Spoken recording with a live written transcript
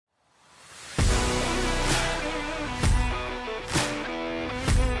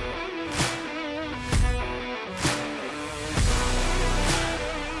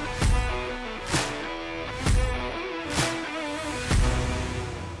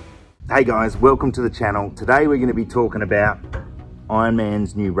Hey guys, welcome to the channel. Today we're going to be talking about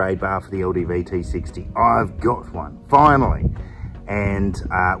Ironman's new Raid Bar for the LDV T60. I've got one, finally. And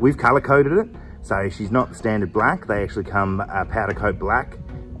we've color coded it. So she's not the standard black. They actually come powder coat black.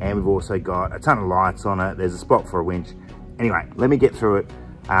 And we've also got a ton of lights on it. There's a spot for a winch. Anyway, let me get through it.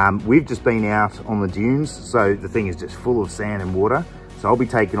 We've just been out on the dunes. So the thing is just full of sand and water. So I'll be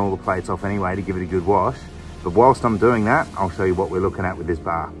taking all the plates off anyway to give it a good wash. But whilst I'm doing that, I'll show you what we're looking at with this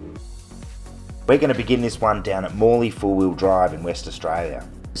bar. We're going to begin this one down at Morley 4-wheel drive in West Australia.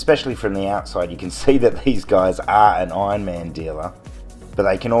 Especially from the outside, you can see that these guys are an Ironman dealer, but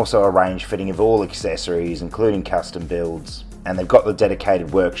they can also arrange fitting of all accessories, including custom builds, and they've got the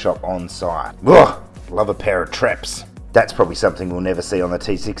dedicated workshop on site. Ugh, love a pair of traps. That's probably something we'll never see on the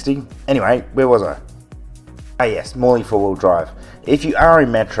T60. Anyway, where was I? Oh yes, Morley 4-wheel drive. If you are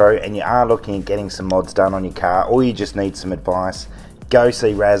in Metro and you are looking at getting some mods done on your car, or you just need some advice, go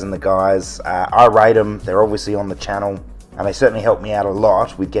see Raz and the guys. I rate them, they're obviously on the channel, and they certainly helped me out a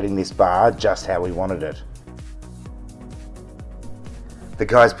lot with getting this bar just how we wanted it. The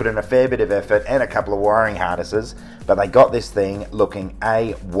guys put in a fair bit of effort and a couple of wiring harnesses, but they got this thing looking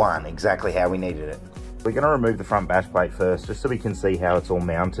A1, exactly how we needed it. We're going to remove the front bash plate first, just so we can see how it's all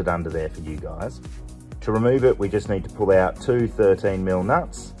mounted under there for you guys. To remove it, we just need to pull out two 13mm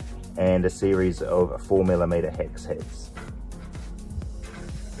nuts and a series of 4mm hex heads.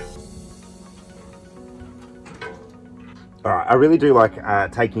 Alright, I really do like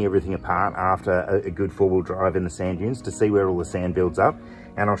taking everything apart after a good 4-wheel drive in the sand dunes to see where all the sand builds up,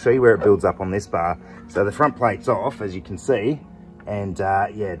 and I'll show you where it builds up on this bar. So the front plate's off, as you can see, and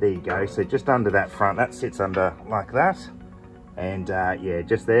yeah, there you go. So just under that front, that sits under like that, and yeah,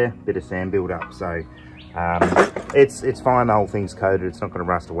 just there, bit of sand build up. So it's fine, the whole thing's coated, it's not going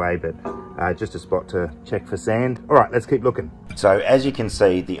to rust away, but just a spot to check for sand. Alright, let's keep looking. So as you can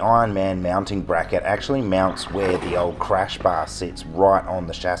see, the Ironman mounting bracket actually mounts where the old crash bar sits, right on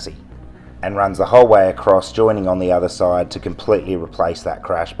the chassis, and runs the whole way across, joining on the other side to completely replace that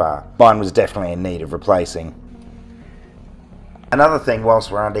crash bar. Mine was definitely in need of replacing. Another thing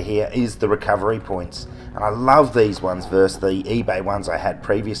whilst we're under here is the recovery points, and I love these ones versus the eBay ones I had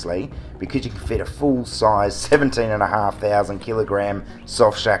previously, because you can fit a full size 17,500 kilogram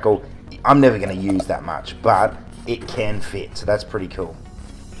soft shackle. I'm never going to use that much, but it can fit, so that's pretty cool.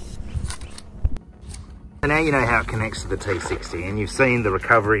 So now you know how it connects to the T60, and you've seen the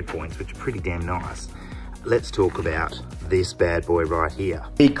recovery points, which are pretty damn nice. Let's talk about this bad boy right here.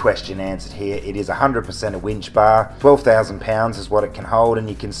 Big question answered here. It is 100% a winch bar. 12,000 pounds is what it can hold, and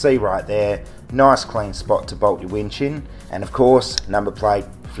you can see right there, nice clean spot to bolt your winch in, and of course, number plate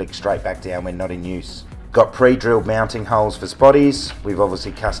flicks straight back down when not in use. Got pre-drilled mounting holes for spotties. We've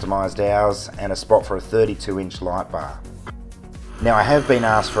obviously customised ours, and a spot for a 32-inch light bar. Now I have been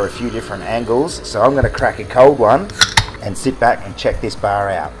asked for a few different angles, so I'm going to crack a cold one and sit back and check this bar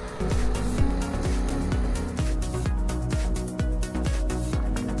out.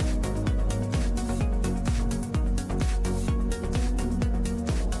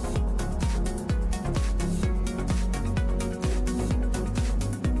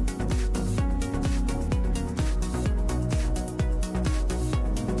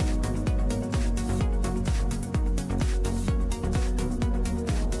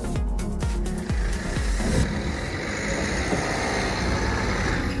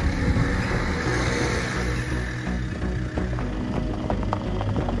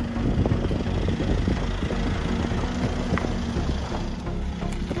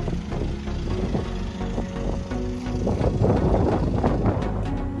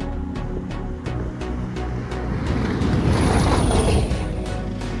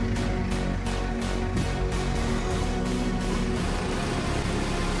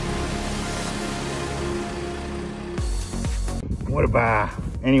 What a bar.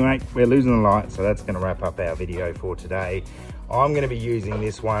 Anyway, we're losing the light, so that's going to wrap up our video for today. I'm going to be using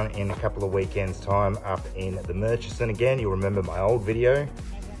this one in a couple of weekends time up in the Murchison again. You'll remember my old video.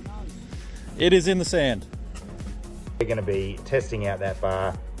 It is in the sand. We're going to be testing out that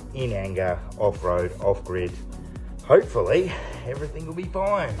bar in anger, off-road, off-grid. Hopefully everything will be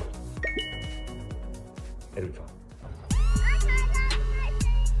fine. It'll be fine.